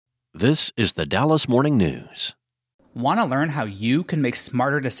This is the Dallas Morning News. Want to learn how you can make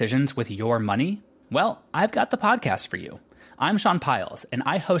smarter decisions with your money? Well, I've got the podcast for you. I'm Sean Piles, and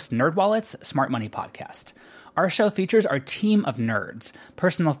I host NerdWallet's Smart Money Podcast. Our show features our team of nerds,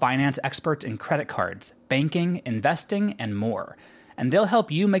 personal finance experts in credit cards, banking, investing, and more. And they'll help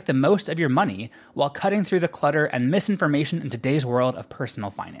you make the most of your money while cutting through the clutter and misinformation in today's world of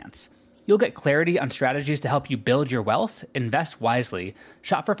personal finance. You'll get clarity on strategies to help you build your wealth, invest wisely,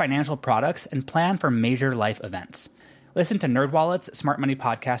 shop for financial products, and plan for major life events. Listen to NerdWallet's Smart Money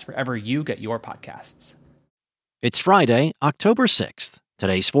Podcast wherever you get your podcasts. It's Friday, October 6th.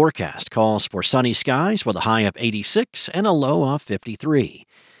 Today's forecast calls for sunny skies with a high of 86 and a low of 53.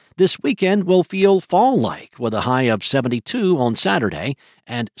 This weekend will feel fall-like with a high of 72 on Saturday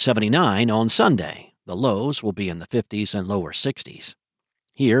and 79 on Sunday. The lows will be in the 50s and lower 60s.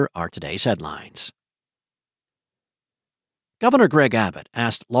 Here are today's headlines. Governor Greg Abbott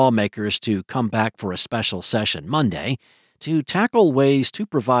asked lawmakers to come back for a special session Monday to tackle ways to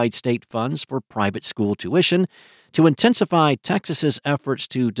provide state funds for private school tuition, to intensify Texas's efforts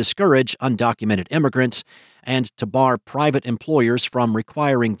to discourage undocumented immigrants, and to bar private employers from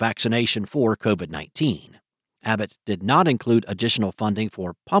requiring vaccination for COVID-19. Abbott did not include additional funding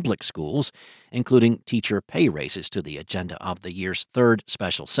for public schools, including teacher pay raises, to the agenda of the year's third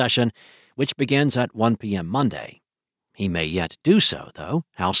special session, which begins at 1 p.m. Monday. He may yet do so, though.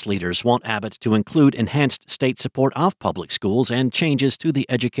 House leaders want Abbott to include enhanced state support of public schools and changes to the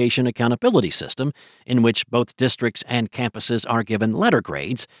education accountability system, in which both districts and campuses are given letter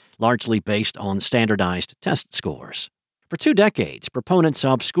grades, largely based on standardized test scores. For 2 decades, proponents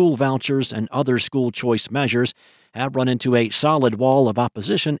of school vouchers and other school choice measures have run into a solid wall of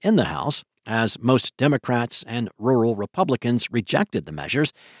opposition in the House, as most Democrats and rural Republicans rejected the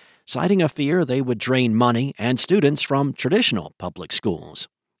measures, citing a fear they would drain money and students from traditional public schools.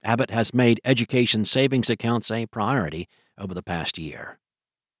 Abbott has made education savings accounts a priority over the past year.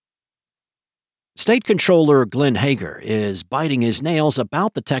 State Controller Glenn Hager is biting his nails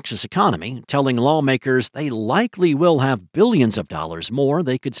about the Texas economy, telling lawmakers they likely will have billions of dollars more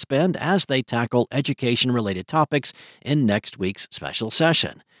they could spend as they tackle education-related topics in next week's special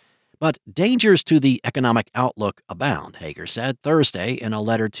session. But dangers to the economic outlook abound, Hager said Thursday in a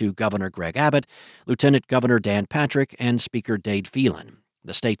letter to Governor Greg Abbott, Lieutenant Governor Dan Patrick, and Speaker Dade Phelan.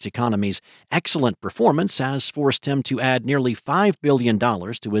 The state's economy's excellent performance has forced him to add nearly $5 billion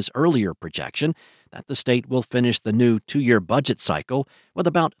to his earlier projection that the state will finish the new 2-year budget cycle with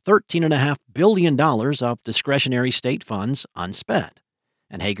about $13.5 billion of discretionary state funds unspent.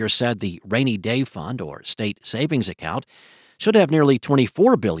 And Hager said the Rainy Day Fund, or state savings account, should have nearly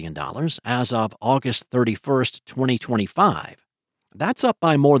 $24 billion as of August 31st, 2025. That's up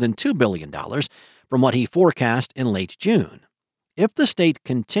by more than $2 billion from what he forecast in late June. If the state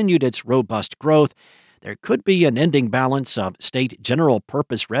continued its robust growth, there could be an ending balance of state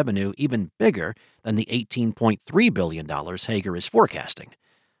general-purpose revenue even bigger than the $18.3 billion Hager is forecasting.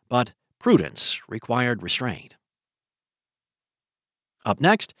 But prudence required restraint. Up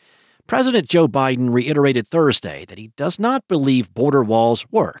next, President Joe Biden reiterated Thursday that he does not believe border walls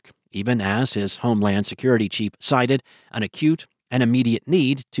work, even as his Homeland Security chief cited an acute and immediate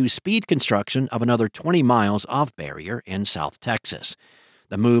need to speed construction of another 20 miles of barrier in South Texas.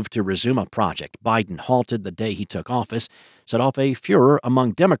 The move to resume a project Biden halted the day he took office set off a furor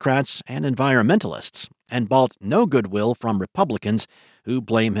among Democrats and environmentalists and bought no goodwill from Republicans who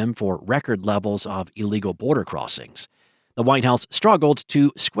blame him for record levels of illegal border crossings. The White House struggled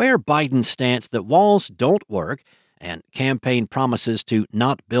to square Biden's stance that walls don't work and campaign promises to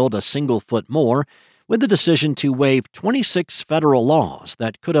not build a single foot more with the decision to waive 26 federal laws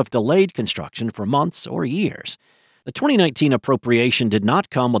that could have delayed construction for months or years. The 2019 appropriation did not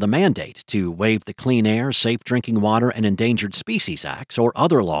come with a mandate to waive the Clean Air, Safe Drinking Water, and Endangered Species Acts or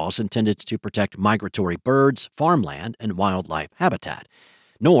other laws intended to protect migratory birds, farmland, and wildlife habitat.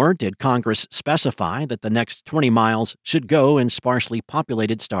 Nor did Congress specify that the next 20 miles should go in sparsely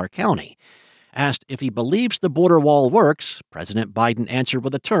populated Starr County. Asked if he believes the border wall works, President Biden answered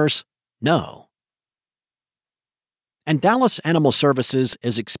with a terse no. And Dallas Animal Services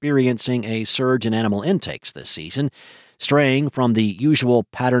is experiencing a surge in animal intakes this season, straying from the usual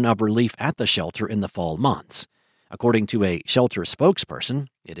pattern of relief at the shelter in the fall months. According to a shelter spokesperson,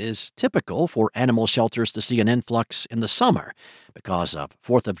 it is typical for animal shelters to see an influx in the summer because of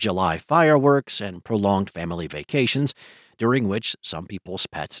 4th of July fireworks and prolonged family vacations, during which some people's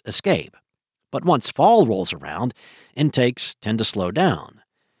pets escape. But once fall rolls around, intakes tend to slow down.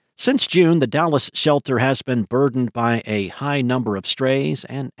 Since June, the Dallas shelter has been burdened by a high number of strays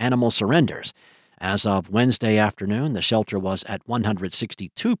and animal surrenders, As of Wednesday afternoon, the shelter was at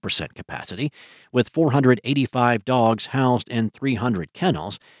 162% capacity, with 485 dogs housed in 300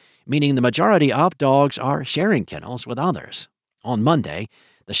 kennels, meaning the majority of dogs are sharing kennels with others. On Monday,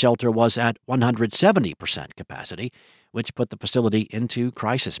 the shelter was at 170% capacity, which put the facility into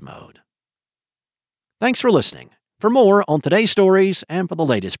crisis mode. Thanks for listening. For more on today's stories and for the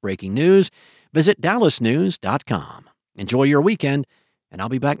latest breaking news, visit dallasnews.com. Enjoy your weekend, and I'll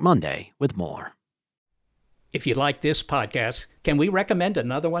be back Monday with more. If you like this podcast, can we recommend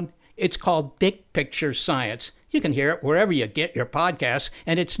another one? It's called Big Picture Science. You can hear it wherever you get your podcasts,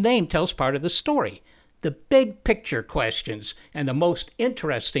 and its name tells part of the story. The big picture questions and the most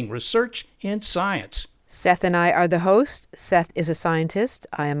interesting research in science. Seth and I are the hosts. Seth is a scientist.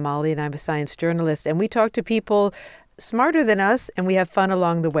 I am Molly, and I'm a science journalist. And we talk to people smarter than us, and we have fun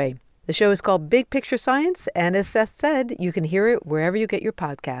along the way. The show is called Big Picture Science, and as Seth said, you can hear it wherever you get your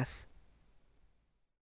podcasts.